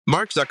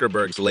Mark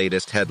Zuckerberg's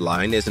latest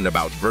headline isn't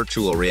about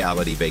virtual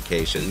reality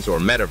vacations or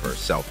metaverse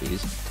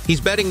selfies.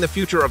 He's betting the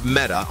future of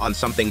Meta on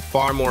something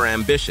far more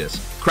ambitious,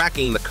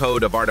 cracking the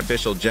code of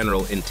artificial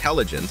general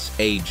intelligence,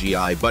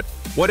 AGI. But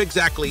what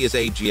exactly is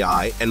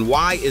AGI, and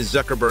why is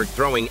Zuckerberg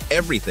throwing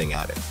everything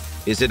at it?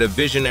 Is it a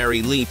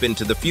visionary leap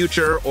into the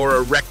future or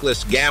a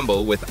reckless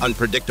gamble with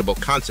unpredictable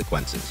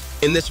consequences?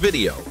 In this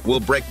video, we'll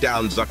break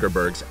down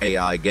Zuckerberg's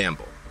AI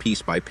gamble,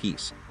 piece by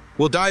piece.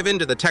 We'll dive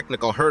into the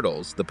technical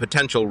hurdles, the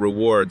potential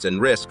rewards and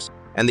risks,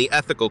 and the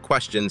ethical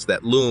questions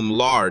that loom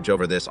large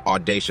over this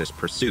audacious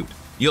pursuit.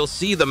 You'll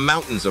see the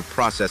mountains of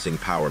processing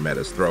power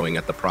Meta's throwing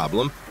at the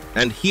problem,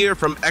 and hear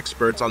from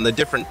experts on the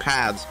different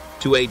paths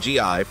to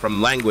AGI,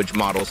 from language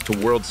models to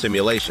world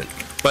simulation.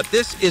 But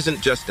this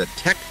isn't just a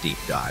tech deep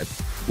dive.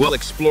 We'll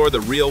explore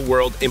the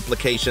real-world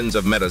implications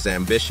of Meta's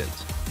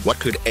ambitions. What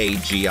could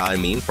AGI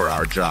mean for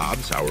our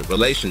jobs, our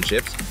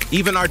relationships,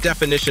 even our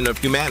definition of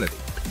humanity?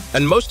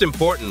 And most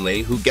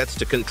importantly, who gets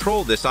to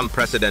control this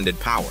unprecedented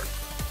power?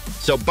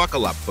 So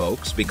buckle up,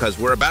 folks, because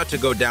we're about to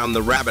go down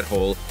the rabbit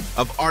hole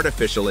of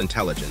artificial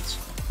intelligence.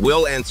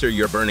 We'll answer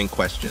your burning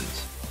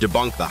questions,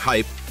 debunk the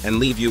hype, and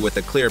leave you with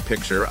a clear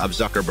picture of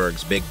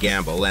Zuckerberg's big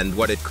gamble and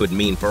what it could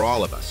mean for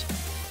all of us.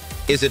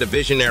 Is it a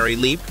visionary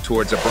leap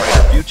towards a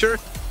brighter future,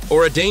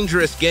 or a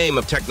dangerous game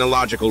of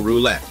technological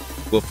roulette?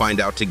 We'll find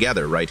out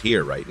together right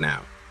here, right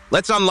now.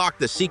 Let's unlock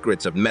the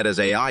secrets of Meta's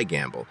AI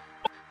gamble.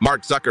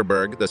 Mark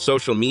Zuckerberg, the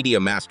social media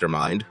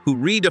mastermind who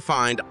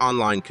redefined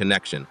online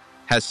connection,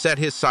 has set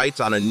his sights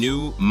on a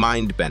new,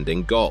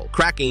 mind-bending goal: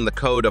 cracking the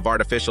code of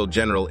artificial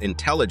general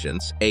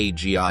intelligence,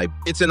 AGI.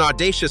 It's an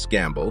audacious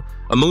gamble,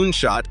 a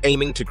moonshot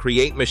aiming to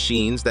create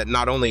machines that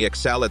not only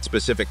excel at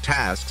specific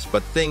tasks,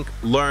 but think,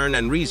 learn,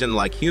 and reason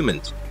like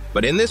humans.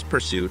 But in this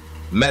pursuit,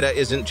 Meta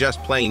isn't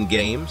just playing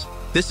games.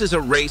 This is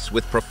a race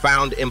with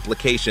profound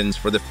implications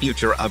for the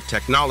future of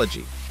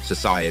technology,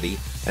 society,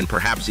 and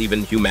perhaps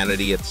even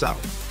humanity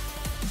itself.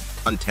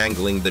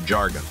 Untangling the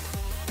jargon.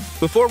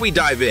 Before we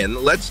dive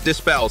in, let's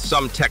dispel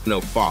some techno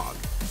fog.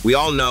 We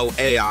all know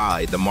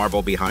AI, the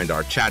marvel behind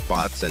our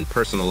chatbots and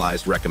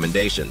personalized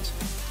recommendations.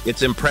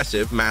 It's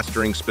impressive,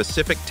 mastering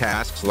specific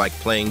tasks like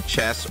playing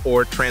chess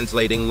or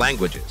translating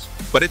languages.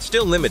 But it's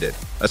still limited,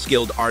 a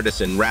skilled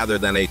artisan rather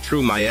than a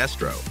true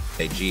maestro.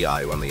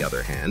 AGI, on the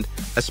other hand,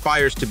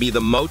 aspires to be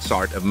the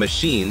Mozart of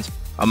machines,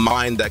 a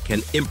mind that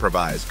can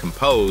improvise,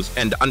 compose,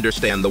 and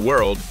understand the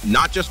world,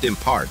 not just in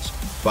parts,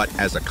 but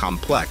as a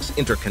complex,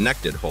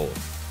 interconnected whole.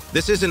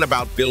 This isn't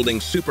about building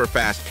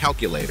super-fast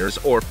calculators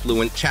or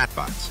fluent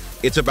chatbots.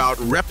 It's about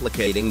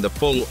replicating the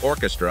full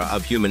orchestra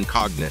of human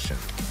cognition.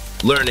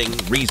 Learning,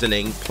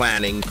 reasoning,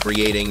 planning,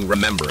 creating,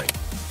 remembering.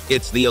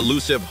 It's the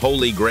elusive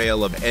holy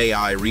grail of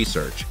AI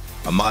research,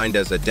 a mind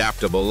as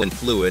adaptable and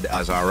fluid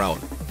as our own.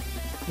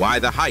 Why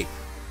the hype?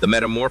 The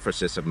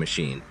metamorphosis of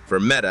machine. For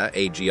Meta,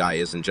 AGI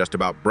isn't just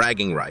about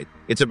bragging rights.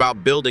 It's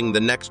about building the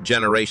next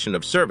generation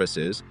of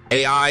services,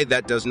 AI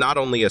that does not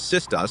only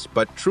assist us,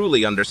 but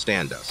truly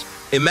understand us.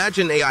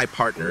 Imagine AI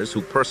partners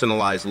who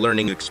personalize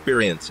learning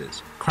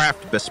experiences,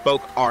 craft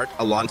bespoke art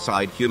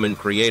alongside human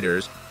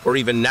creators, or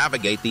even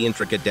navigate the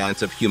intricate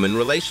dance of human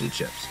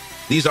relationships.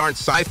 These aren't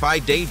sci-fi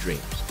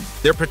daydreams.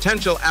 They're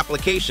potential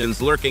applications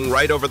lurking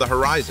right over the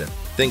horizon.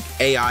 Think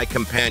AI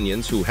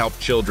companions who help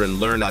children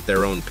learn at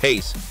their own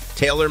pace,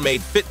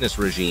 tailor-made fitness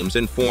regimes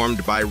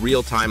informed by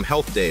real-time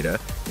health data,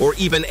 or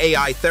even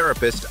AI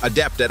therapists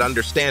adept at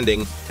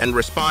understanding and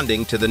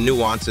responding to the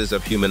nuances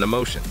of human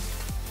emotion.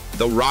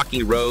 The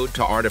rocky road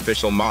to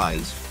artificial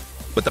minds,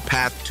 but the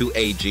path to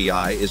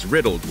AGI is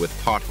riddled with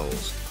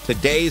potholes.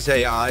 Today's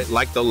AI,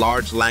 like the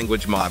large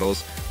language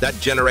models that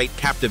generate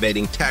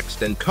captivating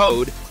text and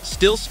code,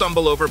 still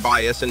stumble over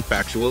bias and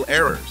factual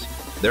errors.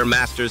 They're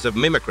masters of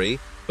mimicry,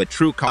 but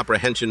true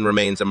comprehension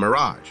remains a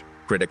mirage.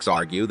 Critics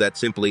argue that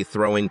simply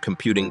throwing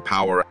computing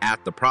power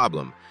at the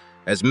problem,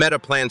 as Meta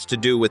plans to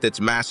do with its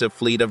massive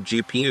fleet of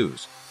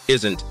GPUs,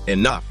 isn't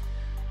enough.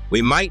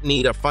 We might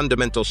need a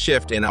fundamental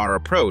shift in our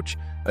approach,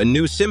 a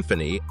new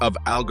symphony of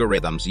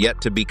algorithms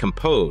yet to be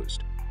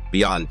composed.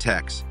 Beyond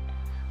text,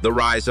 the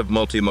rise of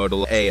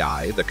multimodal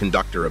AI, the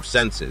conductor of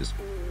senses,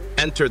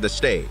 enter the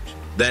stage.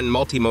 Then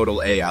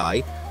multimodal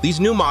AI.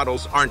 These new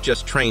models aren't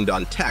just trained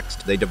on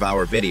text, they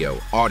devour video,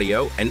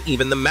 audio, and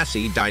even the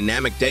messy,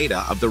 dynamic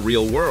data of the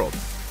real world.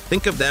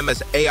 Think of them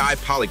as AI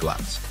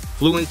polyglots,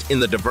 fluent in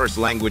the diverse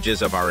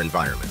languages of our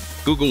environment.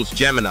 Google's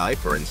Gemini,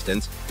 for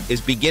instance, is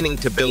beginning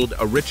to build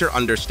a richer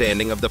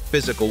understanding of the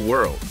physical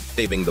world,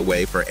 paving the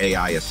way for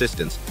AI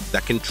assistants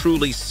that can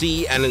truly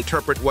see and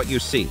interpret what you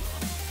see.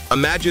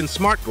 Imagine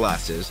smart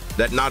glasses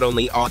that not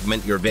only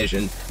augment your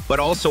vision, but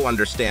also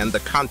understand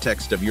the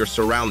context of your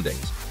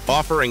surroundings,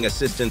 offering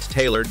assistance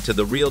tailored to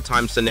the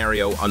real-time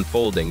scenario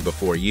unfolding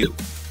before you.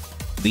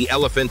 The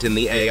elephant in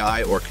the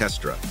AI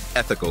orchestra,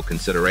 ethical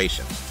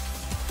considerations.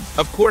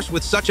 Of course,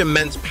 with such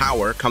immense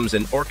power comes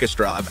an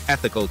orchestra of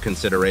ethical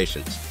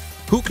considerations.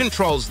 Who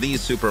controls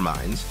these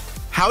superminds?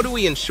 How do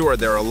we ensure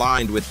they're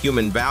aligned with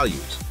human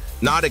values?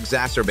 not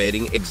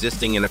exacerbating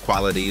existing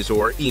inequalities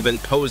or even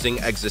posing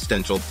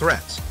existential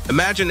threats.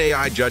 Imagine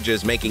AI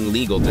judges making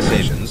legal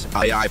decisions,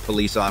 AI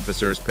police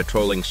officers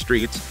patrolling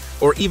streets,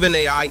 or even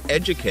AI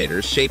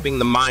educators shaping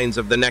the minds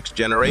of the next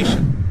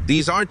generation.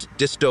 These aren't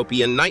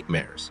dystopian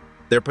nightmares.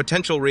 They're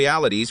potential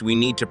realities we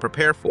need to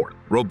prepare for.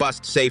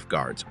 Robust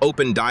safeguards,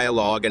 open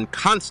dialogue, and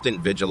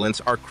constant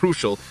vigilance are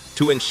crucial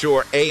to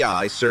ensure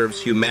AI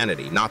serves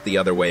humanity, not the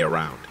other way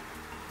around.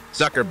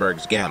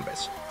 Zuckerberg's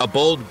gambit, a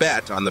bold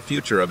bet on the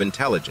future of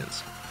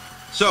intelligence.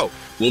 So,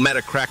 will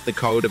Meta crack the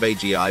code of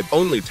AGI?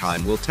 Only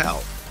time will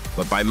tell.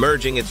 But by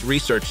merging its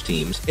research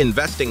teams,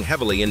 investing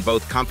heavily in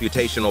both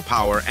computational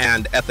power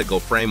and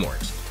ethical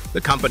frameworks, the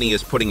company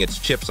is putting its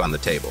chips on the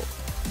table.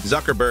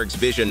 Zuckerberg's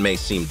vision may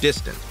seem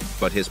distant,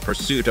 but his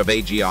pursuit of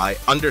AGI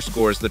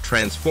underscores the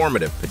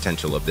transformative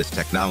potential of this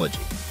technology.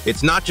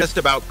 It's not just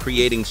about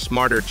creating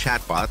smarter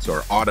chatbots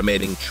or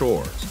automating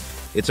chores.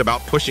 It's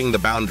about pushing the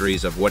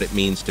boundaries of what it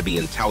means to be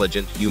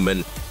intelligent,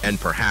 human, and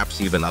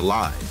perhaps even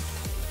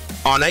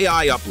alive. On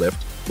AI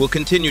Uplift, we'll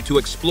continue to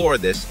explore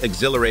this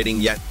exhilarating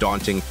yet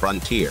daunting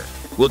frontier.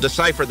 We'll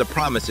decipher the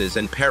promises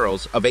and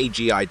perils of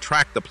AGI,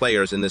 track the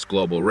players in this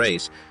global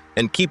race,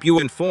 and keep you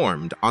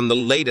informed on the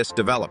latest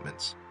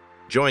developments.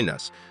 Join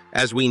us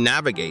as we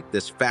navigate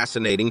this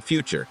fascinating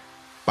future,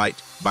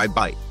 byte by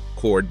byte,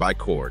 chord by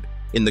chord,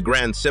 in the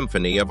grand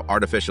symphony of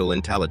artificial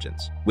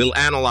intelligence. We'll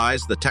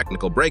analyze the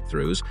technical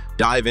breakthroughs,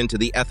 dive into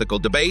the ethical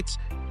debates,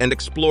 and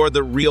explore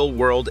the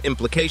real-world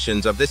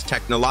implications of this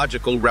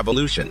technological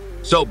revolution.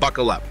 So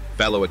buckle up,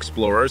 fellow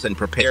explorers, and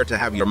prepare to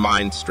have your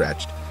mind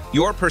stretched,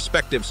 your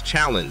perspectives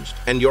challenged,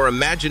 and your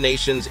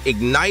imaginations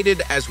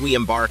ignited as we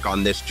embark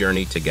on this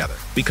journey together.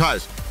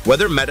 Because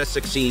whether Meta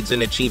succeeds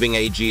in achieving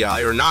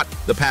AGI or not,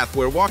 the path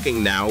we're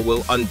walking now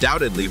will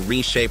undoubtedly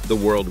reshape the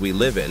world we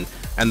live in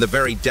and the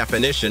very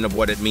definition of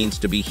what it means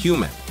to be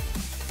human.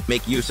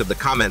 Make use of the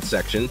comment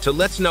section to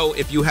let us know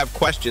if you have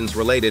questions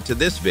related to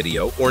this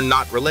video or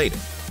not related.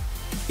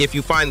 If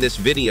you find this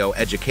video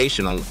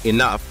educational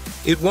enough,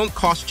 it won't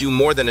cost you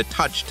more than a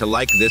touch to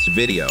like this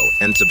video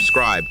and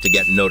subscribe to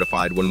get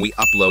notified when we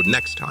upload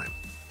next time.